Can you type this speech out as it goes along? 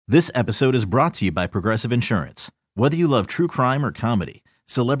This episode is brought to you by Progressive Insurance. Whether you love true crime or comedy,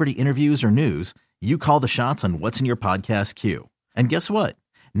 celebrity interviews or news, you call the shots on what's in your podcast queue. And guess what?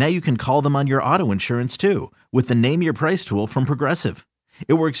 Now you can call them on your auto insurance too with the Name Your Price tool from Progressive.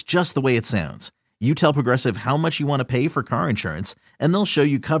 It works just the way it sounds. You tell Progressive how much you want to pay for car insurance, and they'll show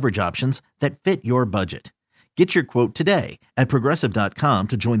you coverage options that fit your budget. Get your quote today at Progressive.com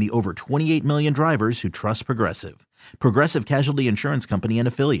to join the over 28 million drivers who trust Progressive. Progressive Casualty Insurance Company and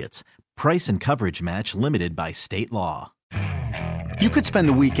Affiliates. Price and coverage match limited by state law. You could spend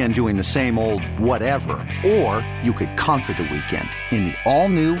the weekend doing the same old whatever, or you could conquer the weekend in the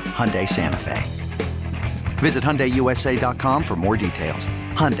all-new Hyundai Santa Fe. Visit HyundaiUSA.com for more details.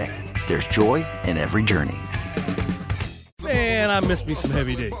 Hyundai, there's joy in every journey. Man, I miss me some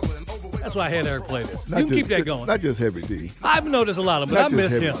Heavy D. That's why I had Eric play this. You can keep that going. Not just Heavy D. I've noticed a lot of them, but I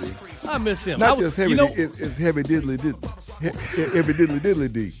miss him. D. I miss him. Not just Heavy D. It's Heavy Diddly Diddly. Heavy Diddly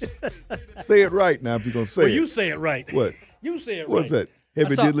Diddly D. Say it right now if you're going to say it. You say it right. What? You say it right. What's that?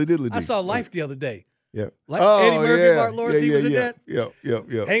 Heavy Diddly Diddly D. I saw Life the other day. Yeah. Eddie Murphy, Martin Lawrence, he was in that?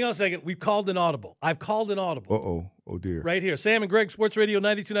 Yeah. Hang on a second. We've called an audible. I've called an audible. Uh-oh. Oh, dear. Right here. Sam and Greg, Sports Radio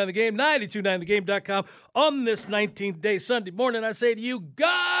 92.9 The Game, 92.9thegame.com. On this 19th day, Sunday morning, I say to you,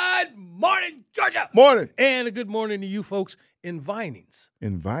 good morning, Georgia. Morning. And a good morning to you folks in Vinings.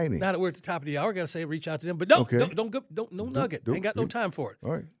 In Vinings. Now that we're at the top of the hour, I got to say reach out to them. But no nugget. Ain't got no time for it.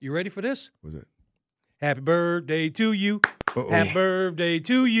 All right. You ready for this? What's that? Happy birthday to you. Uh-oh. Happy birthday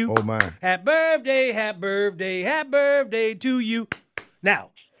to you. Oh, my. Happy birthday, happy birthday, happy birthday to you.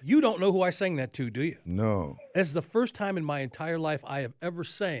 Now, you don't know who I sang that to, do you? No. It's the first time in my entire life I have ever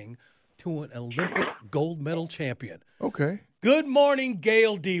sang to an Olympic gold medal champion. Okay. Good morning,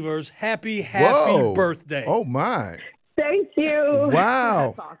 Gail Devers. Happy Whoa. birthday. Oh, my. Thank you.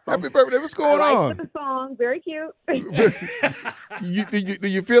 Wow. That's awesome. Happy birthday. What's going I on? like the song. Very cute. Do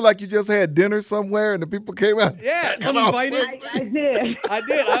you feel like you just had dinner somewhere and the people came out? Yeah, Come on, invited. I did. I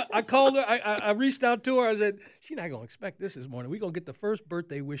did. I called her. I reached out to her. I said, she's not going to expect this morning. We're going to get the first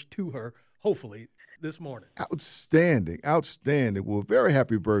birthday wish to her, hopefully, this morning. Outstanding. Well, very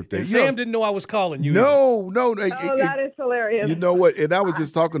happy birthday. And Sam didn't know I was calling you. No. Oh, that is hilarious. You know what? And I was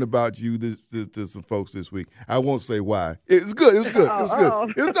just talking about you to some folks this week. I won't say why. It was good. It was good.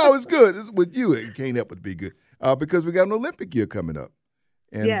 It's good. It's with you. It can't help but be good because we got an Olympic year coming up.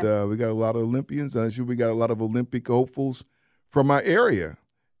 And we got a lot of Olympians. I'm sure we got a lot of Olympic hopefuls from our area.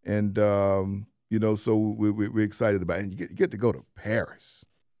 And, so we're excited about it. And you get to go to Paris.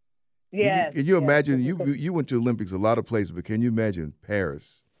 Yes. Can you imagine? You went to Olympics a lot of places, but can you imagine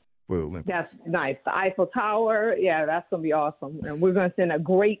Paris for the Olympics? That's nice. The Eiffel Tower. Yeah, that's going to be awesome. And we're going to send a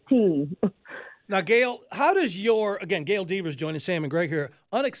great team. Now, Gail, how does Gail Devers joining Sam and Greg here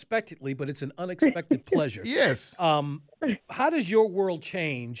unexpectedly, but it's an unexpected pleasure. Yes. How does your world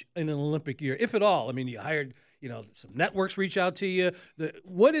change in an Olympic year, if at all? I mean, you hired, some networks reach out to you.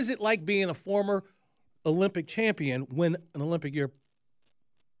 What is it like being a former Olympic champion when an Olympic year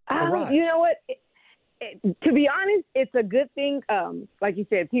arrives? You know what? To be honest, it's a good thing. Like you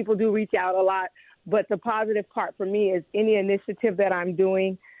said, people do reach out a lot. But the positive part for me is any initiative that I'm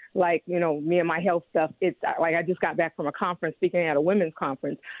doing, like, me and my health stuff, it's like I just got back from a conference speaking at a women's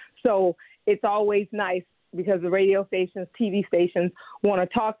conference. So it's always nice because the radio stations, TV stations want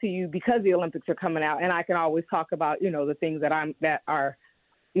to talk to you because the Olympics are coming out. And I can always talk about, the things that are,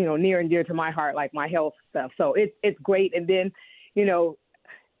 near and dear to my heart, like my health stuff. So it's great. And then,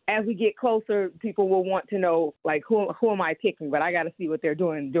 as we get closer, people will want to know, like, who am I picking? But I got to see what they're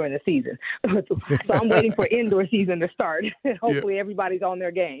doing during the season. So I'm waiting for indoor season to start. Hopefully everybody's on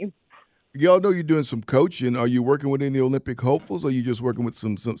their game. Y'all know you're doing some coaching. Are you working with any Olympic hopefuls, or are you just working with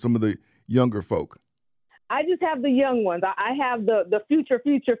some of the younger folk? I just have the young ones. I have the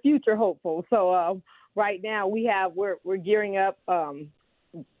future hopefuls. So right now we're gearing up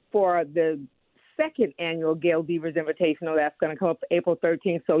for the second annual Gail Devers Invitational that's going to come up April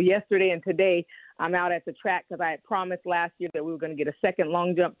 13th. So yesterday and today, I'm out at the track because I had promised last year that we were going to get a second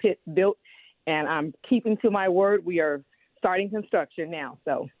long jump pit built, and I'm keeping to my word. We are starting construction now.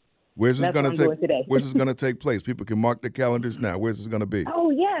 So where's this going to take place? People can mark their calendars now. Where's this going to be?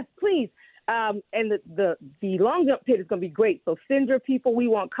 Oh yes, please. And the long jump pit is going to be great. So send your people. We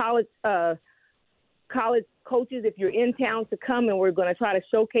want college coaches, if you're in town, to come, and we're going to try to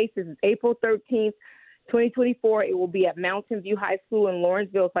showcase. This is April 13th, 2024. It will be at Mountain View High School in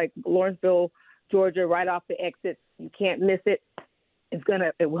Lawrenceville. It's like Lawrenceville, Georgia, right off the exit. You can't miss it.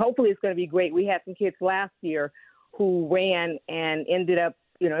 Hopefully it's going to be great. We had some kids last year who ran and ended up,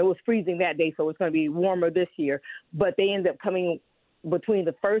 it was freezing that day, so it's going to be warmer this year. But they ended up coming between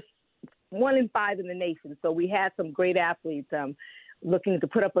the first 1 and 5 in the nation. So we had some great athletes. looking to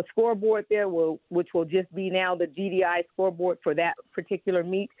put up a scoreboard there, which will just be now the GDI scoreboard for that particular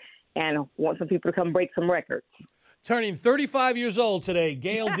meet, and want some people to come break some records. Turning 35 years old today,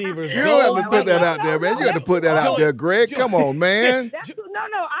 Gail Devers. You don't have to put that out there, man. You have to put that out there, Greg. Come on, man. No.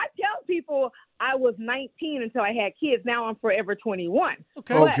 I tell people I was 19 until I had kids. Now I'm forever 21.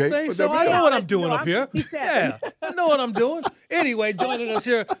 Okay. So I know what I'm doing up here. Yeah, I know what I'm doing. Anyway, joining us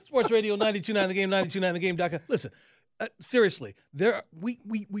here, Sports Radio 92.9 The Game, 92.9thegame.com. Listen, seriously,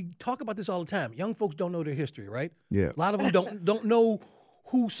 we talk about this all the time. Young folks don't know their history, right? Yeah. A lot of them don't know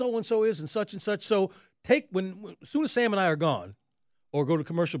who so-and-so is and such. So as soon as Sam and I are gone or go to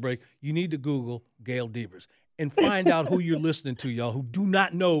commercial break, you need to Google Gail Devers and find out who you're listening to, y'all, who do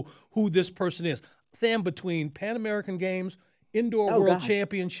not know who this person is. Sam, between Pan American Games, Indoor World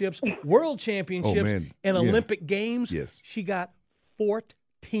Championships, World Championships, and Olympic Games, she got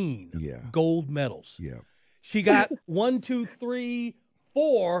 14 gold medals. Yeah. She got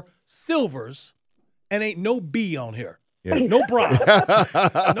 4 silvers, and ain't no B on here. Yeah. No bronze.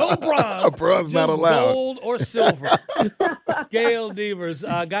 No bronze. Bronze not allowed. Gold or silver. Gail Devers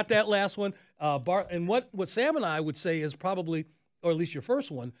got that last one. And what Sam and I would say is probably, or at least your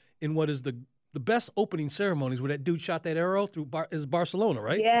first one, in what is the best opening ceremonies where that dude shot that arrow through is Barcelona,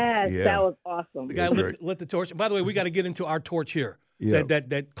 right? Yes, that was awesome. The guy lit the torch. And by the way, we got to get into our torch here. Yeah.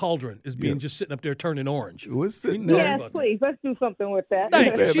 That cauldron is being just sitting up there turning orange. What's sitting there? Yes, please. Let's do something with that.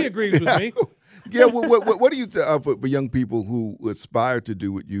 Thank you. She agrees with me. Yeah, what do you tell for young people who aspire to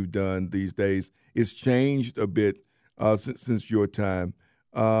do what you've done these days? It's changed a bit since your time.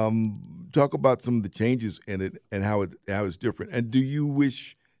 Talk about some of the changes in it and how it's different. And do you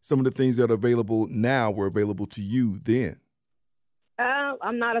wish some of the things that are available now were available to you then?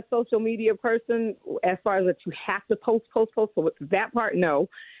 I'm not a social media person as far as that you have to post. So with that part, no,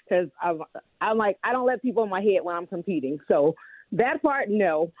 because I'm like, I don't let people in my head when I'm competing. So that part,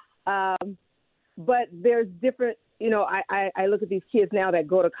 no. But there's different, I look at these kids now that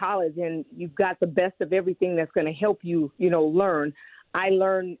go to college and you've got the best of everything that's going to help you, learn. I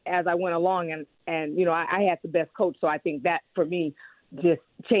learned as I went along and I had the best coach. So I think that for me just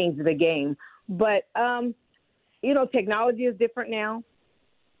changed the game. But, technology is different now.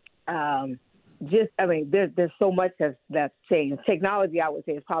 There's so much that's changed. Technology, I would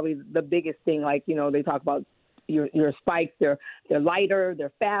say, is probably the biggest thing. Like, they talk about your spikes, they're lighter,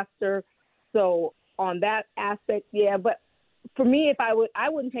 they're faster. So on that aspect, yeah. But for me, I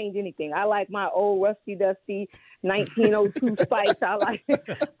wouldn't change anything. I like my old rusty dusty 1902 spikes.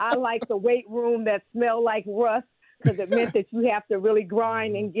 I like the weight room that smelled like rust, because it meant that you have to really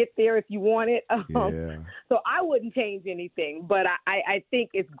grind and get there if you want it. So I wouldn't change anything. But I think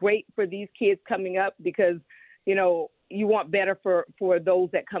it's great for these kids coming up because, you want better for those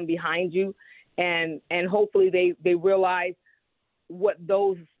that come behind you. And hopefully they realize what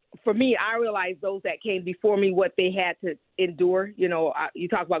those – for me, I realized those that came before me, what they had to endure. You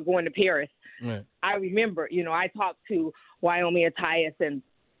talk about going to Paris. Right. I remember, I talked to Wyoming Attias and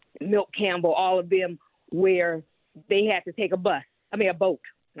Milt Campbell, all of them, where they had to take a boat,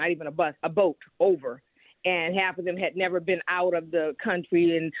 not even a bus, a boat over. And half of them had never been out of the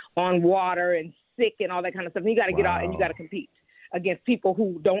country and on water and sick and all that kind of stuff. And you got to get out and you got to compete against people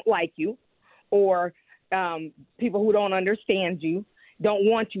who don't like you or people who don't understand you, don't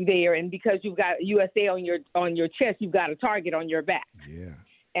want you there. And because you've got USA on your chest, you've got a target on your back. Yeah.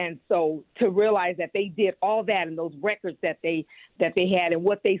 And so to realize that they did all that and those records that they had and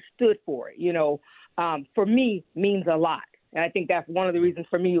what they stood for, for me means a lot. And I think that's one of the reasons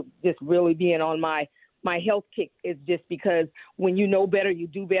for me just really being on my health kick is just because when you know better, you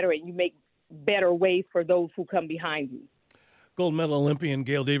do better and you make better ways for those who come behind you. Gold medal Olympian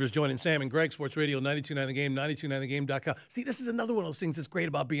Gail Devers joining Sam and Greg, Sports Radio 92.9 The Game, 92.9thegame.com. See, this is another one of those things that's great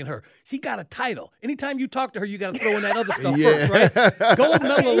about being her. She got a title. Anytime you talk to her, you got to throw in that other stuff first, right? Gold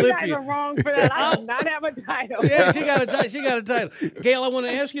medal Olympian. You guys are wrong for that. I do not have a title. Yeah, she got a title. Gail, I want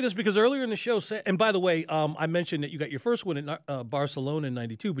to ask you this because earlier in the show, and by the way, I mentioned that you got your first one in Barcelona in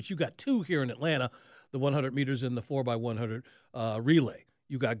 92, but you got two here in Atlanta, the 100 meters and the 4x100 relay.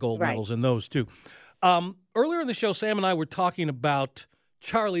 You got gold medals in those too. Earlier in the show, Sam and I were talking about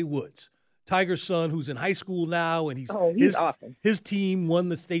Charlie Woods, Tiger's son, who's in high school now, and he's awesome. His team won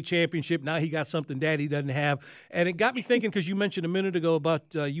the state championship. Now he got something Daddy doesn't have. And it got me thinking, because you mentioned a minute ago about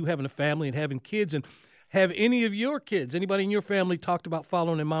you having a family and having kids. And have any of your kids, anybody in your family, talked about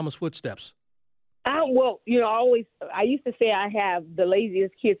following in Mama's footsteps? I used to say I have the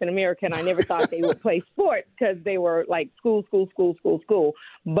laziest kids in America, and I never thought they would play sports because they were like school.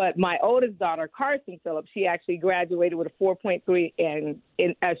 But my oldest daughter, Carson Phillips, she actually graduated with a 4.3, and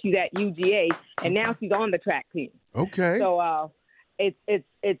she's at UGA, and now she's on the track team. Okay. So,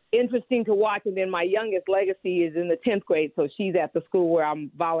 it's interesting to watch. And then my youngest Legacy is in the 10th grade, so she's at the school where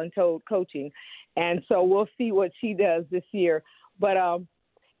I'm volunteer coaching, and so we'll see what she does this year. But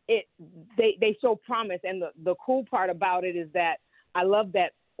they show promise, and the cool part about it is that I love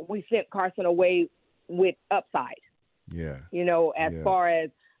that we sent Carson away with upside. Yeah. As far as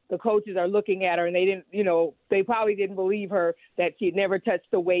the coaches are looking at her, and they didn't, they probably didn't believe her that she'd never touched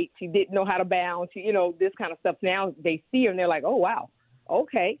the weight. She didn't know how to bounce, this kind of stuff. Now they see her and they're like, oh, wow.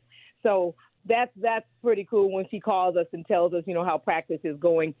 Okay. So that's pretty cool when she calls us and tells us, how practice is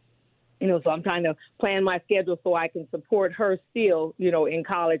going. So I'm trying to plan my schedule so I can support her still, in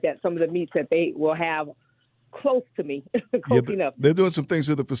college at some of the meets that they will have close to me, close enough. They're doing some things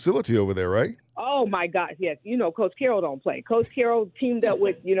to the facility over there, right? Oh, my gosh, yes. Coach Carroll don't play. Coach Carroll teamed up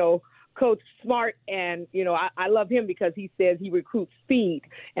with, Coach Smart, and, I love him because he says he recruits speed.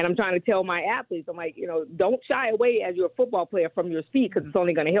 And I'm trying to tell my athletes, I'm like, don't shy away as you're a football player from your speed because it's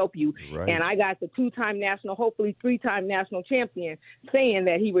only going to help you. Right. And I got the 2-time national, hopefully 3-time national champion saying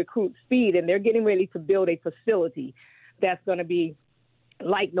that he recruits speed, and they're getting ready to build a facility that's going to be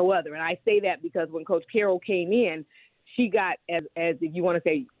like no other. And I say that because when Coach Carroll came in, she got, as if you want to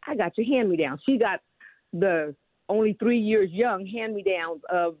say, I got your hand-me-down. She got the only 3 years young hand-me-downs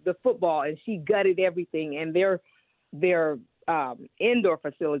of the football, and she gutted everything. And their indoor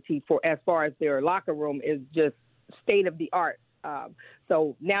facility for as far as their locker room is just state-of-the-art.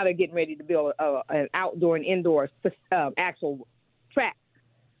 So now they're getting ready to build an outdoor and indoor actual track.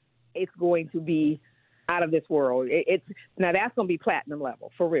 It's going to be out of this world. Now that's going to be platinum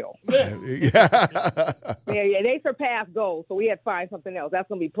level for real. Yeah, they surpassed gold, so we had to find something else. That's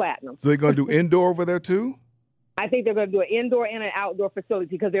going to be platinum. So they're going to do indoor over there too? I think they're going to do an indoor and an outdoor facility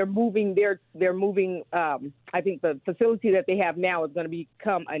because they're moving. They're moving. I think the facility that they have now is going to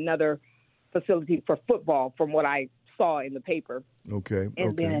become another facility for football, from what I saw in the paper. Okay.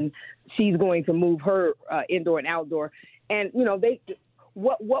 And then she's going to move her indoor and outdoor, and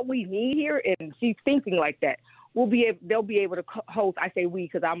What we need here, and she's thinking like that. They'll be able to host. I say we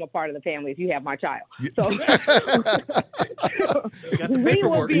because I'm a part of the family. If you have my child, so we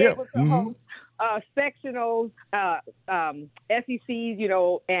will be able to host sectionals,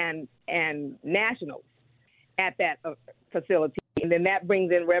 SECs, and nationals at that facility, and then that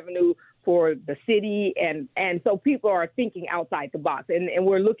brings in revenue for the city, and so people are thinking outside the box, and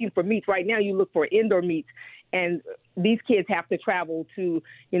we're looking for meets. Right now, you look for indoor meets, and these kids have to travel to,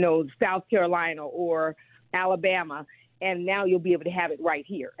 South Carolina or Alabama, and now you'll be able to have it right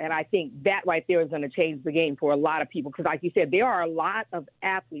here. And I think that right there is going to change the game for a lot of people because, like you said, there are a lot of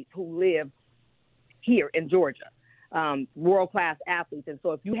athletes who live here in Georgia, world-class athletes. And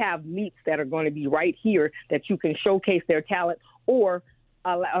so if you have meets that are going to be right here that you can showcase their talent or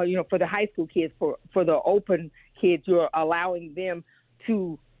for the high school kids, for the open kids, you're allowing them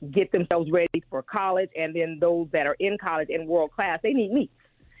to get themselves ready for college, and then those that are in college and world class, they need meets.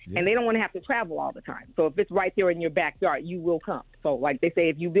 Yeah. And they don't want to have to travel all the time. So if it's right there in your backyard, you will come. So like they say,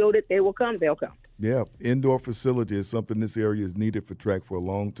 if you build it, they will come, they'll come. Yeah, indoor facility is something this area is needed for track for a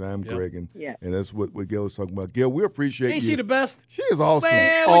long time, Greg, and that's what Gail is talking about. Gail, we appreciate you. Ain't she the best? She is awesome.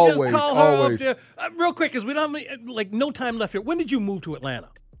 Man, always, we just call her always. up there. Real quick, because we don't have no time left here. When did you move to Atlanta?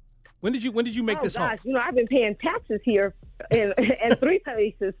 When did you make this home? I've been paying taxes here in 3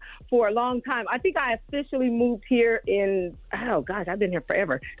 places for a long time. I think I officially moved here I've been here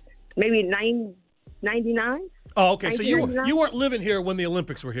forever. Maybe 99. Oh, okay. So you weren't living here when the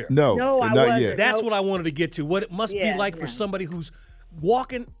Olympics were here. No, I not wasn't. yet. That's what I wanted to get to. What it must be like for somebody who's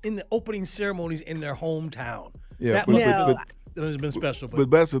walking in the opening ceremonies in their hometown. Yeah, that has been special. But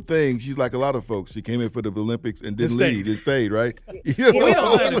that's the thing. She's like a lot of folks. She came in for the Olympics and didn't leave. It stayed, right? We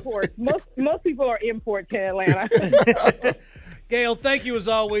don't import. Most people are import to Atlanta. Gail, thank you as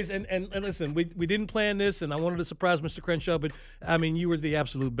always. And listen, we didn't plan this, and I wanted to surprise Mr. Crenshaw, but, I mean, you were the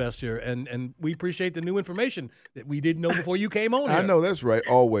absolute best here. And we appreciate the new information that we didn't know before you came on here. I know, that's right.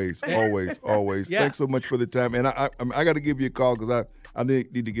 Always. Yeah. Thanks so much for the time. And I got to give you a call because I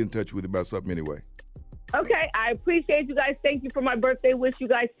need to get in touch with you about something anyway. Okay, I appreciate you guys. Thank you for my birthday wish. You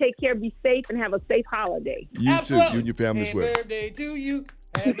guys take care, be safe, and have a safe holiday. You Absolutely. Too. You and your family as well. Happy birthday to you.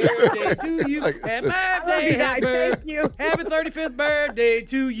 Happy birthday to you. Happy birthday. Happy 35th birthday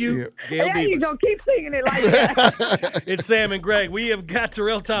to you. Yeah. Gail Devers. You don't keep singing it like that. It's Sam and Greg. We have got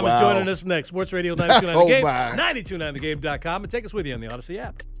Terrell Thomas joining us next. Sports Radio 92.9 The Game, 92.9thegame.com, and take us with you on the Odyssey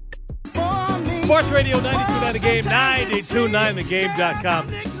app. Sports Radio 92.9 The Game, 92.9thegame.com.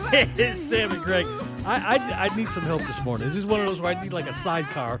 It's Sam and Greg. I need some help this morning. This is one of those where I need like a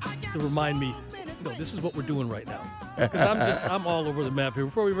sidecar to remind me this is what we're doing right now. Because I'm all over the map here.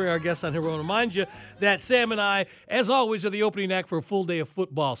 Before we bring our guests on here, we want to remind you that Sam and I, as always, are the opening act for a full day of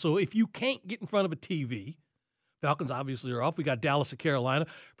football. So if you can't get in front of a TV, Falcons obviously are off. We got Dallas at Carolina.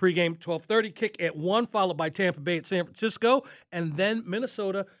 Pregame 12:30, kick at 1, followed by Tampa Bay at San Francisco, and then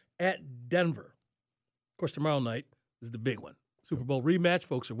Minnesota at Denver. Of course, tomorrow night is the big one. Super Bowl rematch.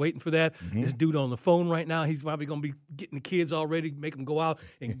 Folks are waiting for that. This dude on the phone right now, he's probably going to be getting the kids all ready, make them go out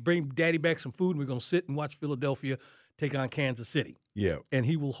and bring daddy back some food, and we're going to sit and watch Philadelphia take on Kansas City. Yeah. And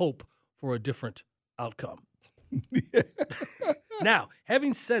he will hope for a different outcome. Now,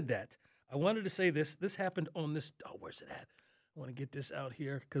 having said that, I wanted to say this. This happened on this – where's it at? I want to get this out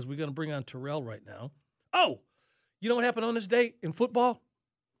here because we're going to bring on Terrell right now. Oh, you know what happened on this day in football?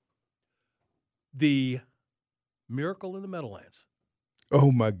 The Miracle in the Meadowlands.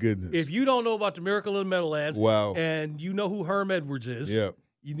 Oh, my goodness. If you don't know about the Miracle in the Meadowlands, wow, and you know who Herm Edwards is,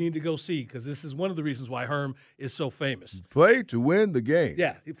 you need to go see because this is one of the reasons why Herm is so famous. Play to win the game.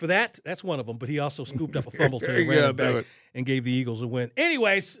 Yeah, for that's one of them, but he also scooped up a fumble to the running back and gave the Eagles a win.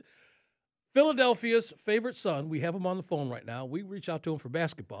 Anyways, Philadelphia's favorite son, we have him on the phone right now. We reach out to him for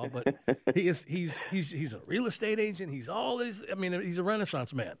basketball, but he's a real estate agent. He's all this. I mean, he's a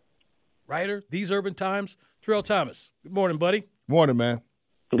Renaissance man. Writer, These Urban Times, Terrell Thomas. Good morning, buddy. Morning, man.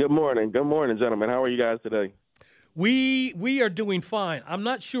 Good morning, gentlemen. How are you guys today? We are doing fine. I'm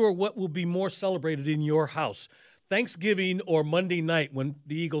not sure what will be more celebrated in your house, Thanksgiving or Monday night when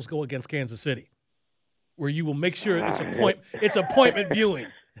the Eagles go against Kansas City, where you will make sure it's appointment viewing.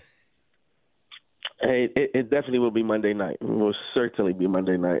 Hey, it definitely will be Monday night. It will certainly be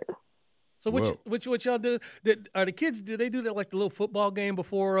Monday night. So what y'all do? Are the kids, do they do that like the little football game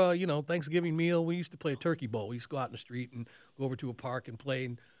before, Thanksgiving meal? We used to play a turkey bowl. We used to go out in the street and go over to a park and play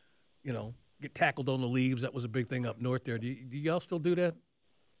and, get tackled on the leaves. That was a big thing up north there. Do y'all still do that?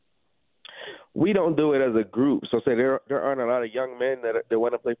 We don't do it as a group. So say there aren't a lot of young men that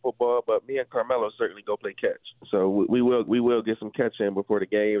want to play football, but me and Carmelo certainly go play catch. So we will get some catch in before the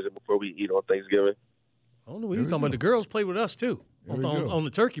games and before we eat on Thanksgiving. Oh, no, we were talking about the girls played with us, too, on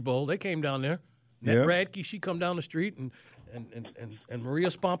the Turkey Bowl. They came down there. Ned Radke, she come down the street, and Maria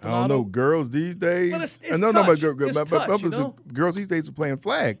Spompanato. I don't know, girls these days. Well, it's girls these days are playing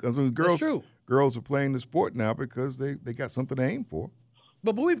flag. I mean, That's true. Girls are playing the sport now because they got something to aim for.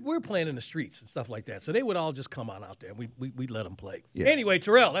 But we're playing in the streets and stuff like that, so they would all just come on out there. We'd let them play. Yeah. Anyway,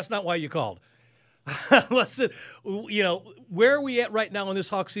 Terrell, that's not why you called. Listen, where are we at right now in this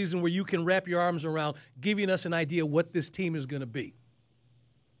Hawk season where you can wrap your arms around giving us an idea what this team is going to be?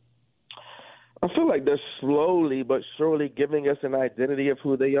 I feel like they're slowly but surely giving us an identity of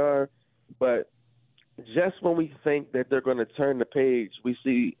who they are. But just when we think that they're going to turn the page, we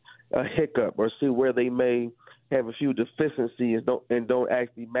see a hiccup or see where they may have a few deficiencies and don't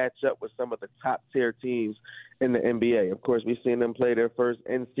actually match up with some of the top-tier teams in the NBA. Of course, we've seen them play their first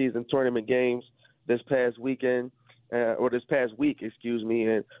in-season tournament games this past week, and good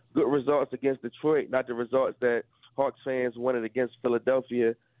results against Detroit, not the results that Hawks fans wanted against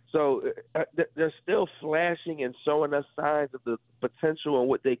Philadelphia. So they're still flashing and showing us signs of the potential and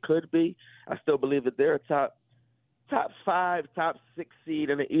what they could be. I still believe that they're a top 5, top 6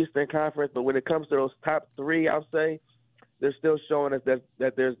 seed in the Eastern Conference, but when it comes to those top 3, I'll say they're still showing us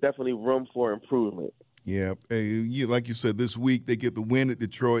that there's definitely room for improvement. Yeah, like you said, this week they get the win at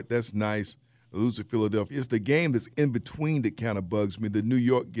Detroit. That's nice. Lose to Philadelphia. It's the game that's in between that kind of bugs me, the New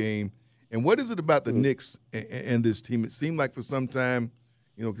York game. And what is it about the Knicks and this team? It seemed like for some time,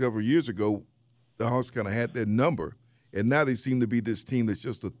 a couple of years ago, the Hawks kind of had their number, and now they seem to be this team that's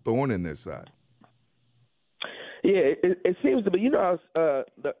just a thorn in their side. Yeah, it seems to be.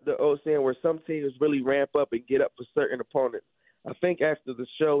 The old saying where some teams really ramp up and get up for certain opponents. I think after the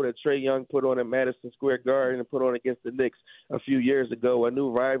show that Trae Young put on at Madison Square Garden and put on against the Knicks a few years ago, a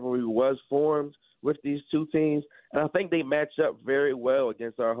new rivalry was formed with these two teams, and I think they match up very well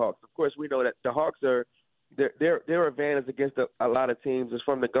against our Hawks. Of course, we know that the Hawks are their advantage against a lot of teams is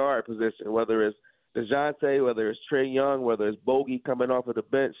from the guard position, whether it's DeJounte, whether it's Trae Young, whether it's Bogey coming off of the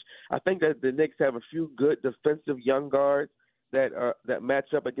bench. I think that the Knicks have a few good defensive young guards that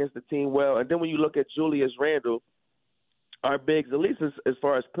match up against the team well. And then when you look at Julius Randle, our bigs, at least as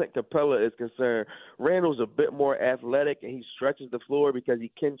far as Clint Capella is concerned, Randall's a bit more athletic and he stretches the floor because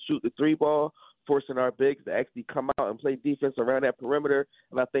he can shoot the 3-ball, forcing our bigs to actually come out and play defense around that perimeter.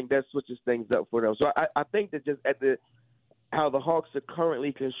 And I think that switches things up for them. So I think that just how the Hawks are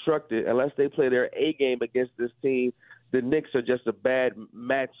currently constructed, unless they play their A game against this team, the Knicks are just a bad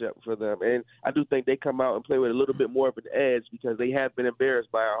matchup for them. And I do think they come out and play with a little bit more of an edge because they have been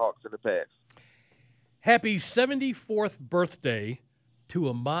embarrassed by our Hawks in the past. Happy 74th birthday to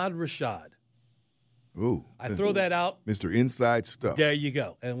Ahmad Rashad. Ooh. I throw that out. Mr. Inside Stuff. There you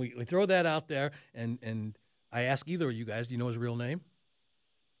go. And we throw that out there, and I ask either of you guys, do you know his real name?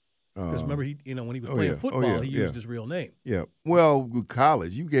 Because remember, when he was playing football, he used his real name. Yeah. Well, with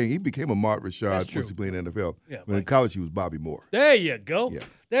college, he became Ahmad Rashad once he played in the NFL. Yeah, but in college, he was Bobby Moore. There you go. Yeah.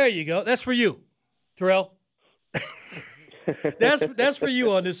 There you go. That's for you, Terrell. That's for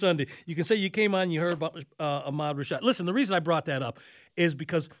you on this Sunday. You can say you came on, you heard about Ahmad Rashad. Listen, the reason I brought that up is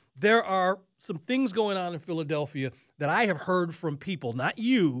because there are some things going on in Philadelphia that I have heard from people, not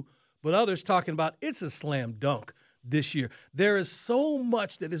you, but others talking about it's a slam dunk this year. There is so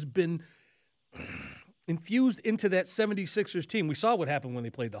much that has been infused into that 76ers team. We saw what happened when they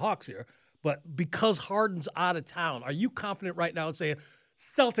played the Hawks here, but because Harden's out of town, are you confident right now in saying,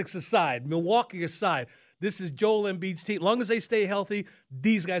 Celtics aside, Milwaukee aside, this is Joel Embiid's team? As long as they stay healthy,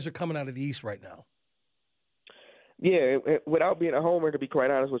 these guys are coming out of the East right now. Yeah, without being a homer, to be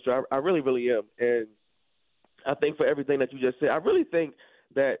quite honest with you, I really, really am. And I think for everything that you just said, I really think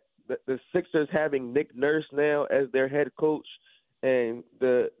that the Sixers having Nick Nurse now as their head coach and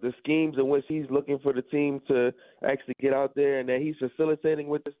the schemes in which he's looking for the team to actually get out there and that he's facilitating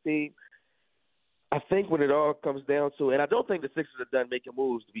with this team, I think when it all comes down to, and I don't think the Sixers are done making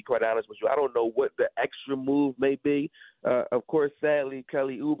moves, to be quite honest with you. I don't know what the extra move may be. Of course, sadly,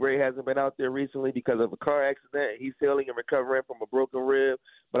 Kelly Oubre hasn't been out there recently because of a car accident. He's healing and recovering from a broken rib,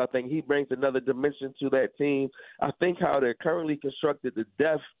 but I think he brings another dimension to that team. I think how they're currently constructed, the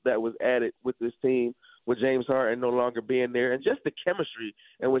depth that was added with this team, with James Harden no longer being there, and just the chemistry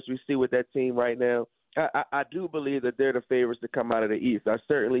in which we see with that team right now, I do believe that they're the favorites to come out of the East. I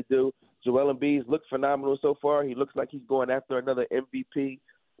certainly do. Joel Embiid looks phenomenal so far. He looks like he's going after another MVP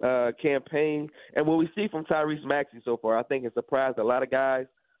campaign. And what we see from Tyrese Maxey so far, I think it surprised a lot of guys.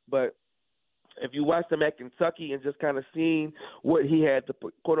 But if you watch him at Kentucky and just kind of seeing what he had the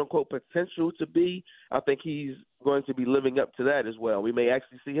quote-unquote potential to be, I think he's going to be living up to that as well. We may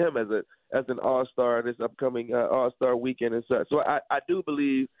actually see him as an all-star this upcoming all-star weekend and such. So I do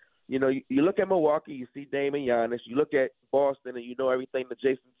believe, you look at Milwaukee, you see Dame and Giannis. You look at Boston, and you know everything that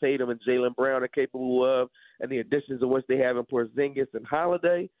Jason Tatum and Jaylen Brown are capable of, and the additions of which they have in Porzingis and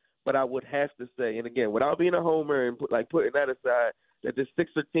Holiday. But I would have to say, and again, without being a homer and putting that aside, that this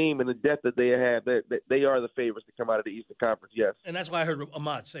Sixer team and the depth that they have, that they are the favorites to come out of the Eastern Conference. Yes, and that's why I heard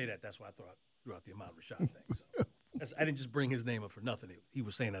Ahmad say that. That's why I threw out the Ahmad Rashad thing. So I didn't just bring his name up for nothing. He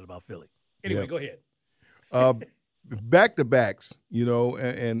was saying that about Philly. Anyway, Go ahead. Back-to-backs,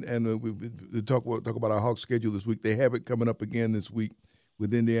 and we talk about our Hawks schedule this week. They have it coming up again this week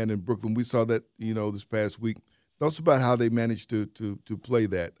with Indiana and Brooklyn. We saw that, this past week. Tell us about how they managed to play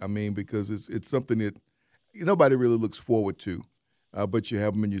that. I mean, because it's something that nobody really looks forward to, but you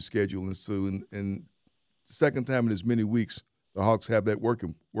have them in your schedule. And so, and the second time in as many weeks, the Hawks have that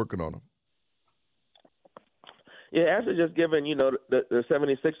working on them. Yeah, after just giving, the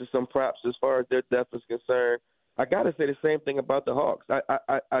 76ers some props as far as their depth is concerned, I got to say the same thing about the Hawks.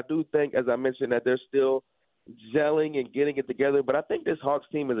 I do think, as I mentioned, that they're still gelling and getting it together, but I think this Hawks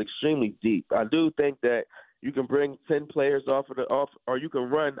team is extremely deep. I do think that you can bring 10 players off, or you can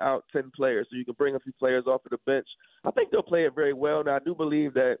run out 10 players, so you can bring a few players off of the bench. I think they'll play it very well. Now, I do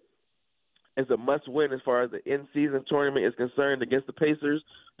believe that it's a must-win as far as the in-season tournament is concerned against the Pacers.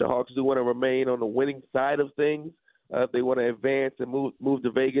 The Hawks do want to remain on the winning side of things. If they want to advance and move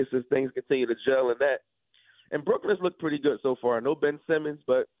to Vegas as things continue to gel in that. And Brooklyn's looked pretty good so far. No Ben Simmons,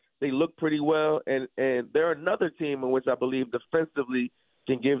 but they look pretty well. And they're another team in which I believe defensively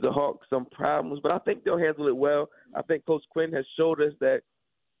can give the Hawks some problems. But I think they'll handle it well. I think Coach Quinn has showed us that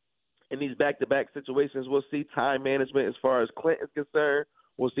in these back-to-back situations, we'll see time management as far as Clint is concerned.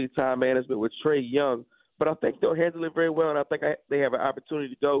 We'll see time management with Trae Young. But I think they'll handle it very well, and I think they have an opportunity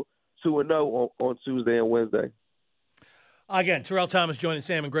to go 2-0 on Tuesday and Wednesday. Again, Terrell Thomas joining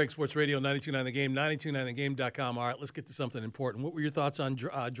Sam and Greg, Sports Radio 92.9 The Game, 929thegame.com. All right, let's get to something important. What were your thoughts on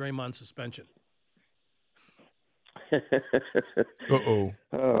Draymond's suspension? Uh-oh.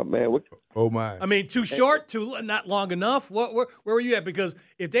 Oh, man. Oh, my. I mean, too short, too not long enough? Where were you at? Because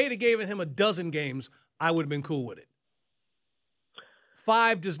if they'd have given him a dozen games, I would have been cool with it.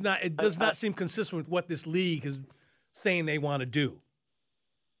 5 does not seem consistent with what this league is saying they want to do.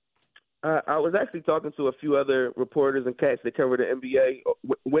 I was actually talking to a few other reporters and cats that cover the NBA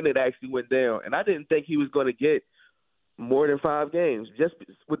when it actually went down, and I didn't think he was going to get more than 5 games, just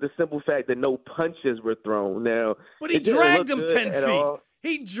with the simple fact that no punches were thrown. Now, but he dragged him 10 feet. All.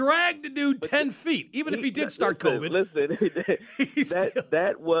 He dragged the dude 10 feet, even if he did start COVID. Listen,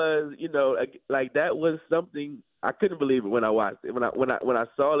 that was, that was something I couldn't believe it when I watched it. When I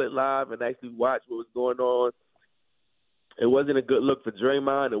saw it live and actually watched what was going on. It wasn't a good look for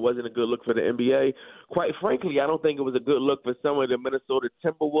Draymond. It wasn't a good look for the NBA. Quite frankly, I don't think it was a good look for some of the Minnesota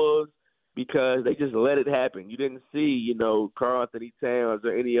Timberwolves because they just let it happen. You didn't see, Karl Anthony Towns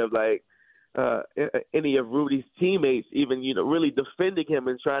or any of Rudy's teammates even, really defending him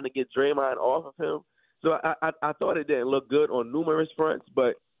and trying to get Draymond off of him. So I thought it didn't look good on numerous fronts,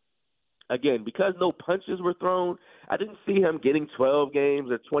 but again, because no punches were thrown, I didn't see him getting 12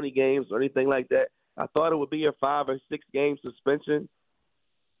 games or 20 games or anything like that. I thought it would be a 5 or 6 game suspension.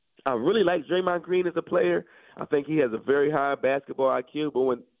 I really like Draymond Green as a player. I think he has a very high basketball IQ, but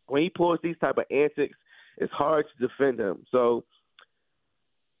when he pulls these type of antics, it's hard to defend him. So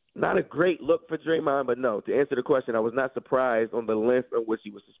not a great look for Draymond, but no, to answer the question, I was not surprised on the length of which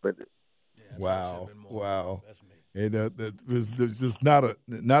he was suspended. Yeah, Wow. That's me. And that was just not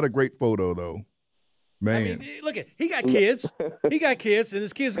a great photo though, man. I mean, look he got kids. He got kids, and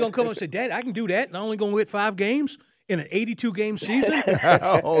his kids are gonna come up and say, "Dad, I can do that, and I'm only gonna win 5 games in an 82-game season." That's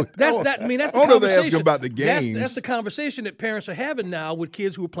the conversation. They ask him about the games. That's the conversation that parents are having now with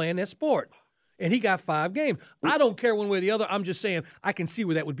kids who are playing that sport. And he got 5 games. I don't care one way or the other. I'm just saying I can see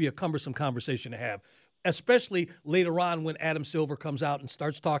where that would be a cumbersome conversation to have, especially later on when Adam Silver comes out and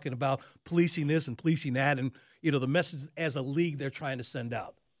starts talking about policing this and policing that and, the message as a league they're trying to send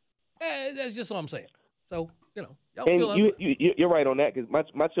out. That's just all I'm saying. So, y'all and you're right on that because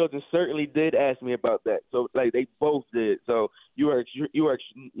my children certainly did ask me about that. So, they both did. So you are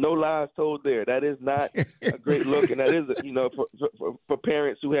no lies told there. That is not a great look, and that is, for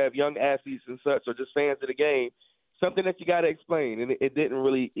parents who have young athletes and such or just fans of the game, something that you got to explain. And it didn't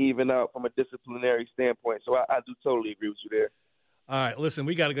really even out from a disciplinary standpoint. So I do totally agree with you there. All right, listen,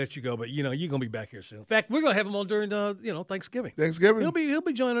 we got to let you go, but you're gonna be back here soon. In fact, we're gonna have him on during Thanksgiving. Thanksgiving. He'll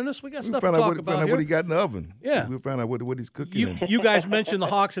be joining us. We got stuff to talk about. Find out what he got in the oven. Yeah, we'll find out what he's cooking. You guys mentioned the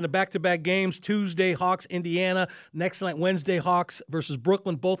Hawks in the back-to-back games. Tuesday, Hawks, Indiana. Next night, Wednesday, Hawks versus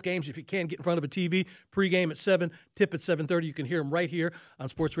Brooklyn. Both games, if you can get in front of a TV, pregame at 7, tip at 7:30. You can hear them right here on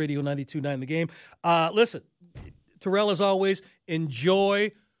Sports Radio 92.9 The Game. Listen, Terrell, as always,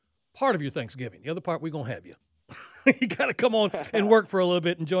 enjoy part of your Thanksgiving. The other part, we're gonna have you. You got to come on and work for a little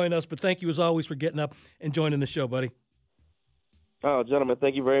bit and join us. But thank you, as always, for getting up and joining the show, buddy. Oh, gentlemen,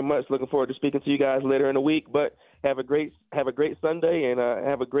 thank you very much. Looking forward to speaking to you guys later in the week. But have a great Sunday and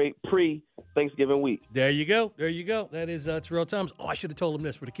have a great pre-Thanksgiving week. There you go. That is Terrell Thomas. Oh, I should have told him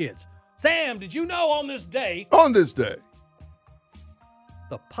this for the kids. Sam, did you know on this day,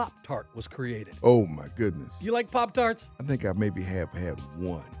 the Pop-Tart was created? Oh, my goodness. You like Pop-Tarts? I think I maybe have had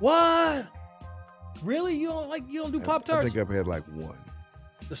one. What? Really? You don't do Pop-Tarts? I think I've had like one.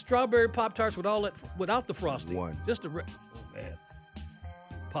 The strawberry Pop-Tarts without the frosting. One. Just oh man.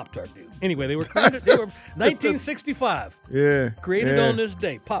 Pop-Tart, dude. Anyway, they were created, 1965. Yeah. Created on this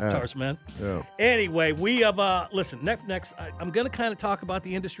day. Pop-Tarts, man. Yeah. Anyway, we have listen, next I'm going to kind of talk about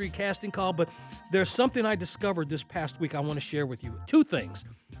the industry casting call, but there's something I discovered this past week I want to share with you. 2 things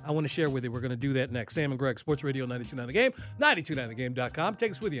I want to share with you. We're going to do that next. Sam and Greg, Sports Radio 92.9 The Game, 92.9thegame.com.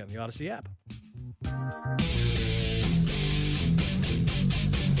 Take us with you on the Odyssey app.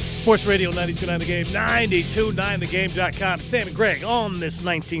 Sports Radio 92.9 The Game, 92.9thegame.com. It's Sam and Greg on this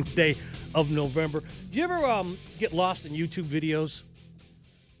 19th day of November. Do you ever get lost in YouTube videos?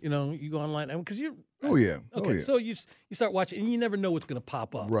 You go online because you're. Oh yeah. Okay, oh, yeah. So you start watching and you never know what's going to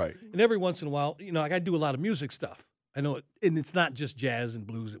pop up. Right. And every once in a while, I do a lot of music stuff. I know, and it's not just jazz and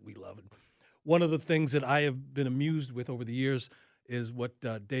blues that we love. And one of the things that I have been amused with over the years is what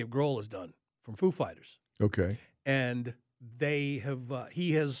Dave Grohl has done from Foo Fighters. Okay. And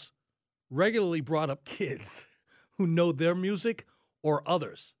he has regularly brought up kids who know their music or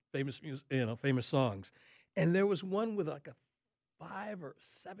others, famous songs. And there was one with like a 5 or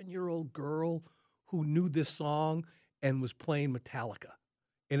 7-year-old girl who knew this song and was playing Metallica.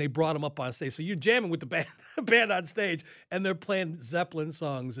 And they brought him up on stage. So you're jamming with the band on stage, and they're playing Zeppelin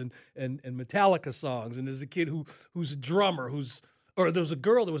songs and Metallica songs. And there's a kid who's a drummer there was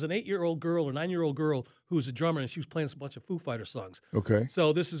an 8-year-old girl or 9-year-old girl who was a drummer, and she was playing a bunch of Foo Fighter songs. Okay.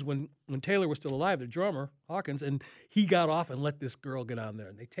 So this is when Taylor was still alive, the drummer, Hawkins, and he got off and let this girl get on there,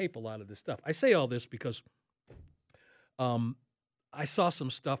 and they tape a lot of this stuff. I say all this because I saw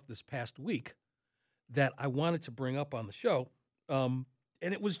some stuff this past week that I wanted to bring up on the show, and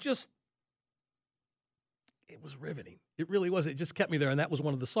it was riveting. It really was. It just kept me there, and that was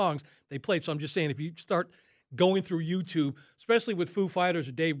one of the songs they played. So I'm just saying, if you start going through YouTube, especially with Foo Fighters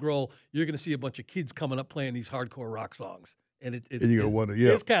or Dave Grohl, you're going to see a bunch of kids coming up playing these hardcore rock songs. And you're going to wonder,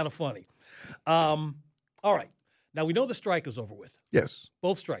 yeah. It's kind of funny. All right. Now, we know the strike is over with. Yes.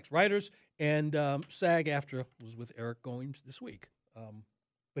 Both strikes. Writers and SAG-AFTRA was with Eric Goins this week.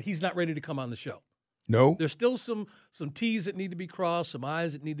 But he's not ready to come on the show. No? There's still some T's that need to be crossed, some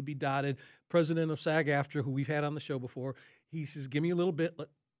I's that need to be dotted. President of SAG-AFTRA, who we've had on the show before, he says, give me a little bit, let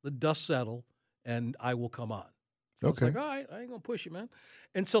the dust settle, and I will come on. So Okay. it's like, all right, I ain't going to push you, man.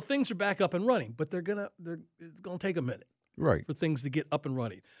 And so things are back up and running, but it's going to take a minute Right. for things to get up and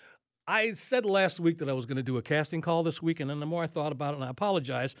running. I said last week that I was going to do a casting call this week, and then the more I thought about it, and I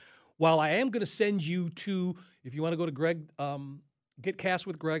apologize, while I am going to send you to, if you want to go to Greg, Get Cast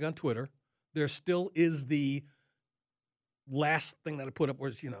with Greg on Twitter, there still is the last thing that I put up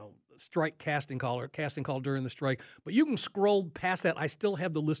was, strike casting call or casting call during the strike. But you can scroll past that. I still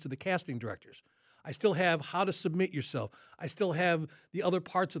have the list of the casting directors. I still have how to submit yourself. I still have the other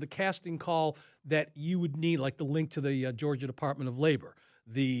parts of the casting call that you would need, like the link to the Georgia Department of Labor,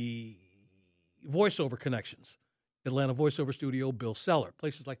 the voiceover connections, Atlanta Voiceover Studio, Bill Seller,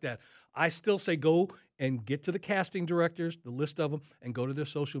 places like that. I still say go and get to the casting directors, the list of them, and go to their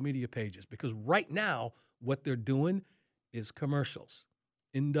social media pages. Because right now, what they're doing is commercials,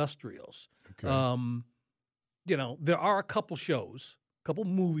 industrials. Okay. There are a couple shows, a couple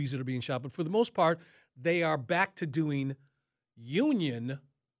movies that are being shot, but for the most part, they are back to doing union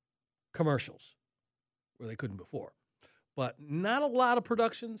commercials where they couldn't before. But not a lot of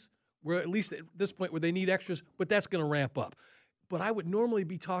productions where, at least at this point, where they need extras, but that's going to ramp up. But I would normally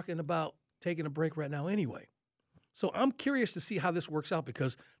be talking about taking a break right now anyway. So I'm curious to see how this works out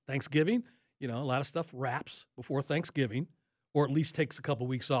because Thanksgiving, a lot of stuff wraps before Thanksgiving, or at least takes a couple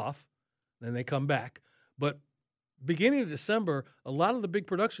weeks off, then they come back. But beginning of December, a lot of the big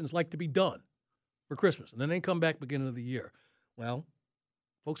productions like to be done for Christmas, and then they come back beginning of the year. Well,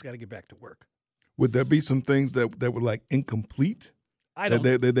 folks got to get back to work. Would there be some things that were like incomplete? I don't.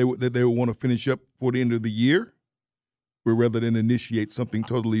 That they would want to finish up for the end of the year, rather than initiate something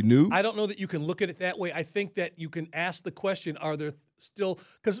totally new? I don't know that you can look at it that way. I think that you can ask the question: are there still,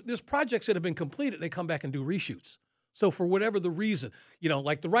 because there's projects that have been completed, they come back and do reshoots. So for whatever the reason,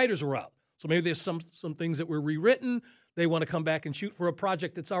 like the writers are out. So maybe there's some things that were rewritten. They want to come back and shoot for a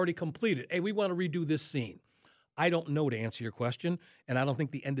project that's already completed. Hey, we want to redo this scene. I don't know to answer your question, and I don't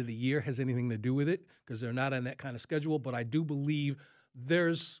think the end of the year has anything to do with it because they're not on that kind of schedule. But I do believe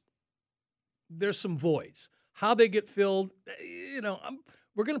there's some voids. How they get filled,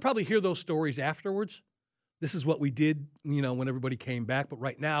 we're going to probably hear those stories afterwards. This is what we did, when everybody came back. But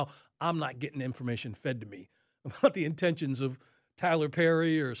right now, I'm not getting information fed to me about the intentions of Tyler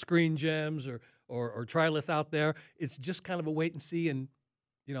Perry or Screen Gems or Trilith out there. It's just kind of a wait and see. And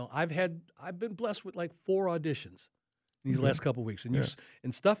I've been blessed with like 4 auditions these last couple of weeks,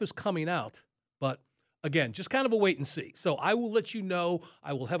 and stuff is coming out. But again, just kind of a wait and see. So I will let you know.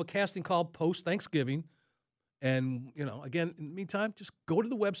 I will have a casting call post Thanksgiving. And, again, in the meantime, just go to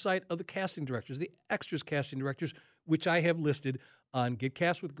the website of the casting directors, the extras casting directors, which I have listed on Get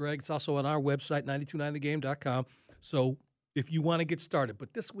Cast with Greg. It's also on our website, 929thegame.com. So if you want to get started.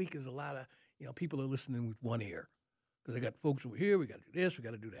 But this week is a lot of, people are listening with one ear. Because I got folks over here, we got to do this, we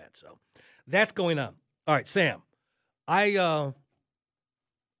got to do that. So that's going on. All right, Sam, I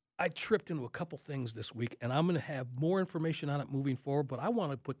tripped into a couple things this week, and I'm going to have more information on it moving forward, but I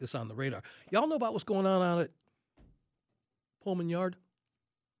want to put this on the radar. Y'all know about what's going on out at Pullman Yards?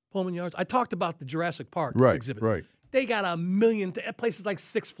 I talked about the Jurassic Park exhibit. Right. They got a million places like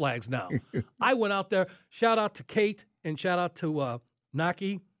Six Flags now. I went out there. Shout out to Kate and shout out to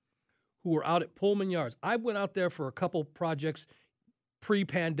Naki, who were out at Pullman Yards. I went out there for a couple projects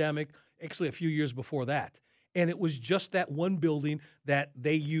pre-pandemic, actually a few years before that. And it was just that one building that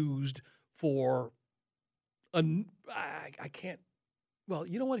they used for I can't. Well,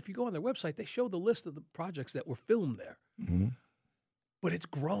 you know what? If you go on their website, they show the list of the projects that were filmed there. Mm-hmm. But it's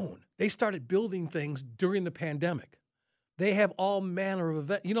grown. They started building things during the pandemic. They have all manner of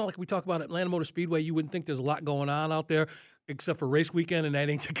events. Like we talk about Atlanta Motor Speedway, you wouldn't think there's a lot going on out there except for race weekend, and that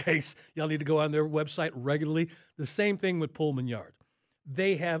ain't the case. Y'all need to go on their website regularly. The same thing with Pullman Yard.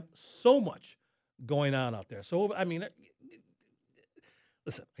 They have so much going on out there. So,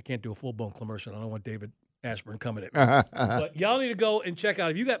 listen, I can't do a full-blown commercial. I don't want David Ashburn coming at me. But y'all need to go and check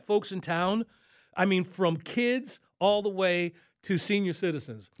out. If you got folks in town, from kids all the way to senior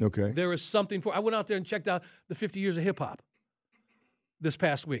citizens. Okay. There is something for. I went out there and checked out the 50 years of hip-hop this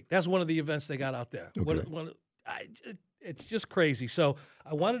past week. That's one of the events they got out there. Okay. It's just crazy. So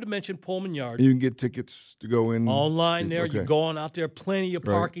I wanted to mention Pullman Yards. You can get tickets to go in. Online there. Okay. You go on out there, plenty of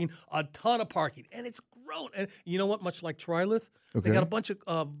parking, a ton of parking. And it's grown. And you know what? Much like Trilith, they got a bunch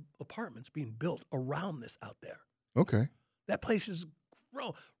of apartments being built around this out there. Okay. That place is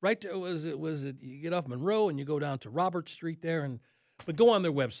grown. Right there was it you get off Monroe and you go down to Robert Street there. But go on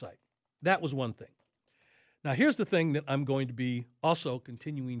their website. That was one thing. Now, here's the thing that I'm going to be also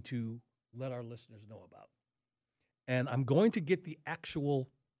continuing to let our listeners know about. And I'm going to get the actual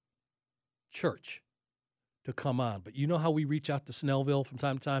church to come on. But you know how we reach out to Snellville from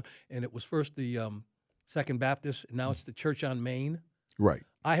time to time, and it was first the Second Baptist, and now it's the Church on Main. Right.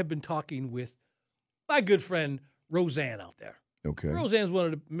 I have been talking with my good friend Roseanne out there. Okay. Roseanne's one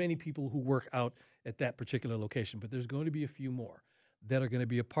of the many people who work out at that particular location, but there's going to be a few more that are going to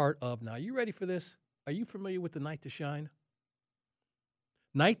be a part of. Now, are you ready for this? Are you familiar with the Night to Shine?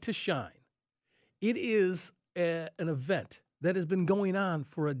 Night to Shine. It is an event that has been going on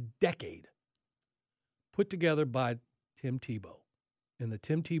for a decade, put together by Tim Tebow and the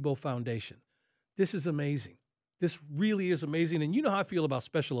Tim Tebow Foundation. This is amazing. This really is amazing. And you know how I feel about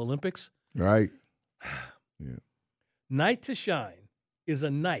Special Olympics. Right. Yeah. Night to Shine is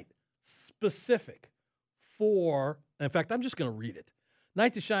a night specific for, in fact, I'm just going to read it.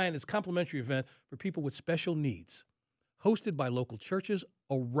 Night to Shine is a complimentary event for people with special needs, hosted by local churches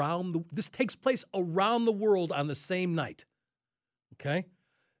this takes place around the world on the same night. Okay?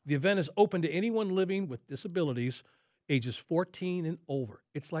 The event is open to anyone living with disabilities, ages 14 and over.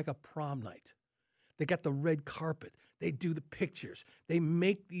 It's like a prom night. They got the red carpet. They do the pictures. They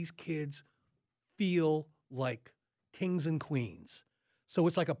make these kids feel like kings and queens. So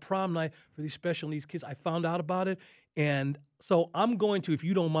it's like a prom night for these special needs kids. I found out about it, and so I'm going to, if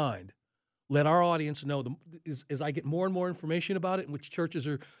you don't mind, let our audience know as I get more and more information about it and which churches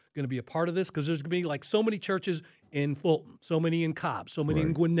are going to be a part of this, because there's going to be like so many churches in Fulton, so many in Cobb, so many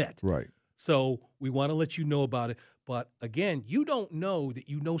in Gwinnett. Right. So we want to let you know about it. But again, you don't know that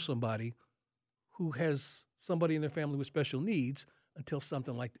you know somebody who has somebody in their family with special needs until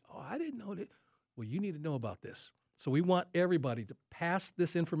something like, oh, I didn't know that. Well, you need to know about this. So we want everybody to pass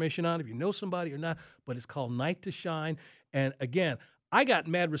this information on if you know somebody or not, but it's called Night to Shine. And again, I got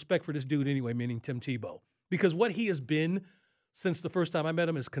mad respect for this dude anyway, meaning Tim Tebow, because what he has been since the first time I met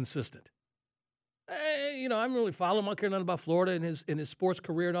him is consistent. I'm really following him. I don't care nothing about Florida and his sports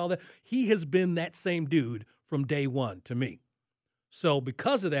career and all that. He has been that same dude from day one to me. So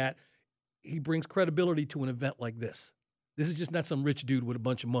because of that, he brings credibility to an event like this. This is just not some rich dude with a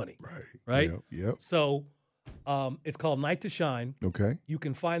bunch of money. Right? Yep. So it's called Night to Shine. Okay. You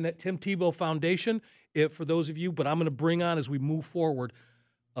can find that Tim Tebow Foundation for those of you, but I'm going to bring on, as we move forward,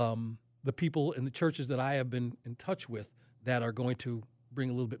 the people in the churches that I have been in touch with that are going to bring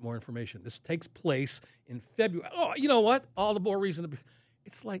a little bit more information. This takes place in February. Oh, you know what? All the more reason to be.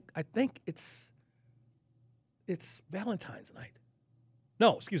 It's like, I think it's Valentine's night.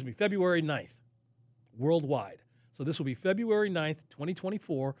 No, excuse me, February 9th, worldwide. So this will be February 9th,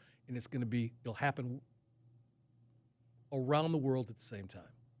 2024, and it'll happen around the world at the same time.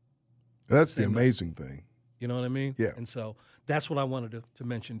 That's the amazing thing. You know what I mean? Yeah. And so that's what I wanted to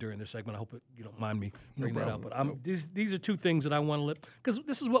mention during this segment. I hope you don't mind me bringing that up. But these are two things that I want to let, because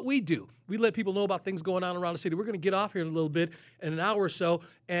this is what we do. We let people know about things going on around the city. We're going to get off here in a little bit, in an hour or so.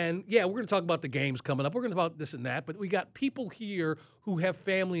 And, yeah, we're going to talk about the games coming up. We're going to talk about this and that. But we got people here who have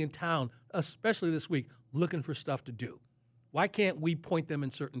family in town, especially this week, looking for stuff to do. Why can't we point them in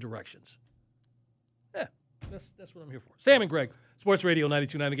certain directions? Yeah. That's what I'm here for. Sam and Greg, Sports Radio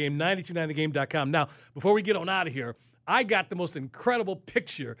 92.9 The Game, 92.9thegame.com. Now, before we get on out of here, I got the most incredible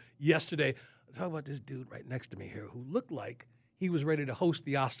picture yesterday. Talk about this dude right next to me here who looked like he was ready to host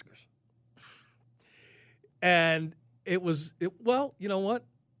the Oscars. And well, you know what?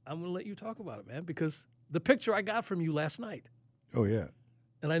 I'm going to let you talk about it, man, because the picture I got from you last night. Oh, yeah.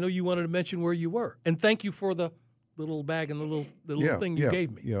 And I know you wanted to mention where you were. And thank you for the little bag and the little thing you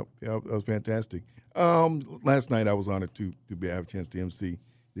gave me. Yeah, that was fantastic. Last night I was honored to have a chance to MC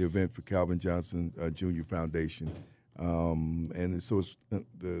the event for Calvin Johnson Jr. Foundation. And so it's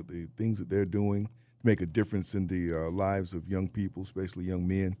the things that they're doing to make a difference in the lives of young people, especially young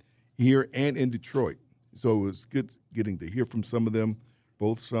men, here and in Detroit. So it's good getting to hear from some of them,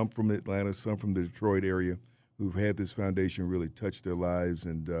 some from Atlanta, some from the Detroit area, who've had this foundation really touch their lives.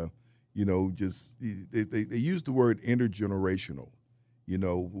 And, just they use the word intergenerational.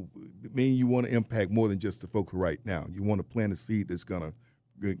 Meaning you want to impact more than just the folk right now. You want to plant a seed that's gonna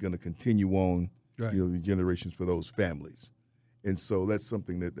continue on, right, generations for those families. And so that's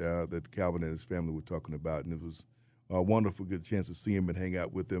something that Calvin and his family were talking about, and it was a wonderful, good chance to see him and hang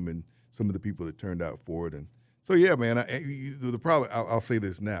out with him and some of the people that turned out for it. And so, yeah, man, the problem, I'll say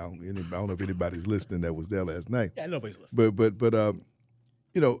this now, and I don't know if anybody's listening that was there last night. Yeah, nobody's listening. But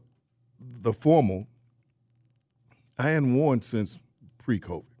the formal, I hadn't worn since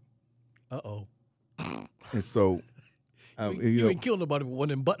pre-COVID. Uh-oh. And so, you ain't killed nobody with one of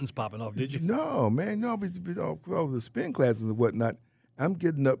them buttons popping off, did you? No, man, no. But all the spin classes and whatnot, I'm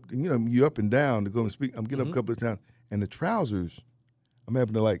getting up. You're up and down to go and speak. I'm getting up a couple of times, and the trousers, I'm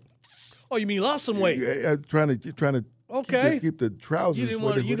having to Oh, you mean you lost some weight? Yeah, trying to Okay. keep the trousers. You didn't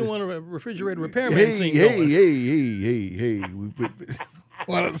want a refrigerator repairman Hey, scene going.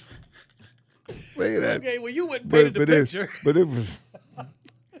 Want to say that? Okay, well, you wouldn't paint the picture.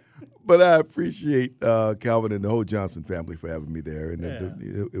 But I appreciate Calvin and the whole Johnson family for having me there, and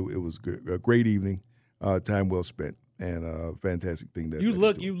it was good. A great evening, time well spent, and a fantastic thing that you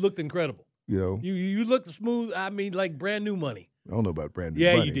looked incredible. You know, you looked smooth. I mean, like brand new money. I don't know about brand new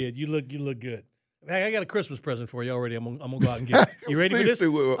money. money. Yeah, you did. You look good. Hey, I got a Christmas present for you already. I'm gonna go out and get it. You ready for this?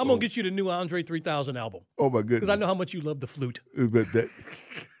 I'm gonna get you the new Andre 3000 album. Oh my goodness! Because I know how much you love the flute. But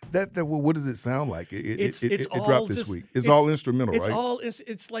what does it sound like? It dropped this week. It's all instrumental, right?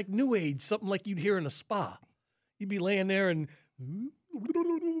 It's like new age, something like you'd hear in a spa. You'd be laying there and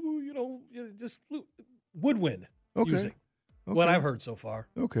just flute, woodwind music. Okay. What I've heard so far.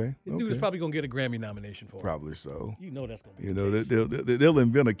 Okay. The dude is probably going to get a Grammy nomination for it. Probably so. You know that's going to be they'll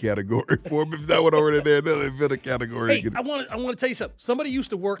invent a category for him. If that one already there, they'll invent a category. Hey, I want to tell you something. Somebody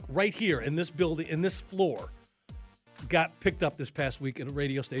used to work right here in this building, in this floor, got picked up this past week at a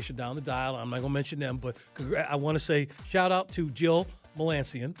radio station down the dial. I'm not going to mention them, but I want to say shout out to Jill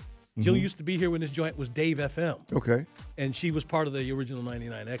Melansian. Jill used to be here when this joint was Dave FM. Okay. And she was part of the original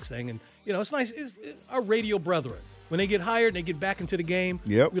 99X thing. And, it's nice. It's our radio brethren. When they get hired and they get back into the game,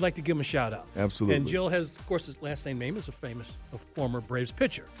 we like to give them a shout-out. Absolutely. And Jill has, of course, his last name is a former Braves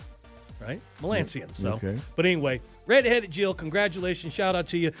pitcher, right? Melansian. So, okay. But anyway, red-headed Jill, congratulations. Shout-out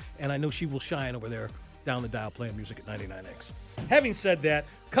to you. And I know she will shine over there down the dial playing music at 99X. Having said that,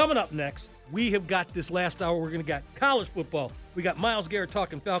 coming up next, we have got this last hour. We're going to got college football. We got Myles Garrett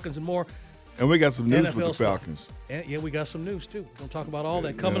talking Falcons and more. And we got some news NFL with the Falcons. And we got some news, too. We're going to talk about all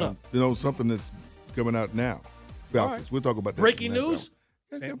that coming up. Something that's coming out now. Falcons. Right. We'll talk about that. Breaking news?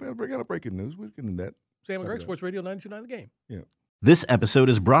 Breaking news. We'll get into that. Sam and Greg, Sports Radio 92.9 The Game. Yeah. This episode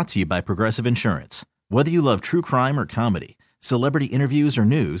is brought to you by Progressive Insurance. Whether you love true crime or comedy, celebrity interviews or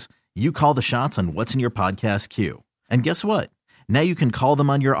news, you call the shots on what's in your podcast queue. And guess what? Now you can call them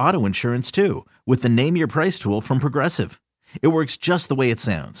on your auto insurance, too, with the Name Your Price tool from Progressive. It works just the way it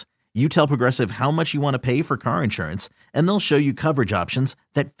sounds. You tell Progressive how much you want to pay for car insurance, and they'll show you coverage options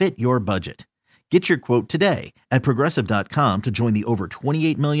that fit your budget. Get your quote today at Progressive.com to join the over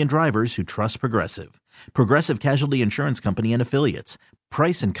 28 million drivers who trust Progressive. Progressive Casualty Insurance Company and Affiliates.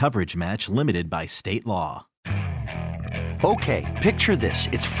 Price and coverage match limited by state law. Okay, picture this.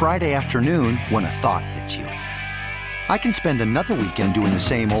 It's Friday afternoon when a thought hits you. I can spend another weekend doing the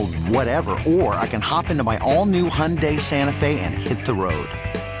same old whatever, or I can hop into my all-new Hyundai Santa Fe and hit the road.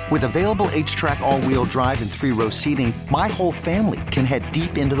 With available H-Track all-wheel drive and 3-row seating, my whole family can head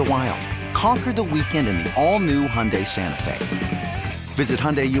deep into the wild. Conquer the weekend in the all-new Hyundai Santa Fe. Visit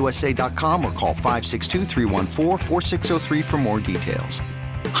HyundaiUSA.com or call 562-314-4603 for more details.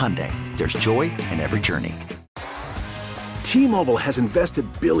 Hyundai, there's joy in every journey. T-Mobile has invested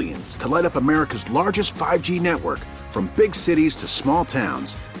billions to light up America's largest 5G network, from big cities to small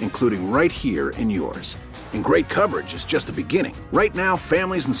towns, including right here in yours. And great coverage is just the beginning. Right now,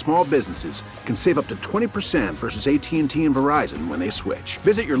 families and small businesses can save up to 20% versus AT&T and Verizon when they switch.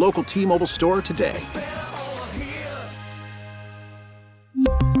 Visit your local T-Mobile store today.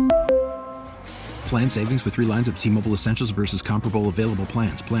 Plan savings with 3 lines of T-Mobile Essentials versus comparable available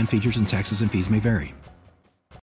plans. Plan features and taxes and fees may vary.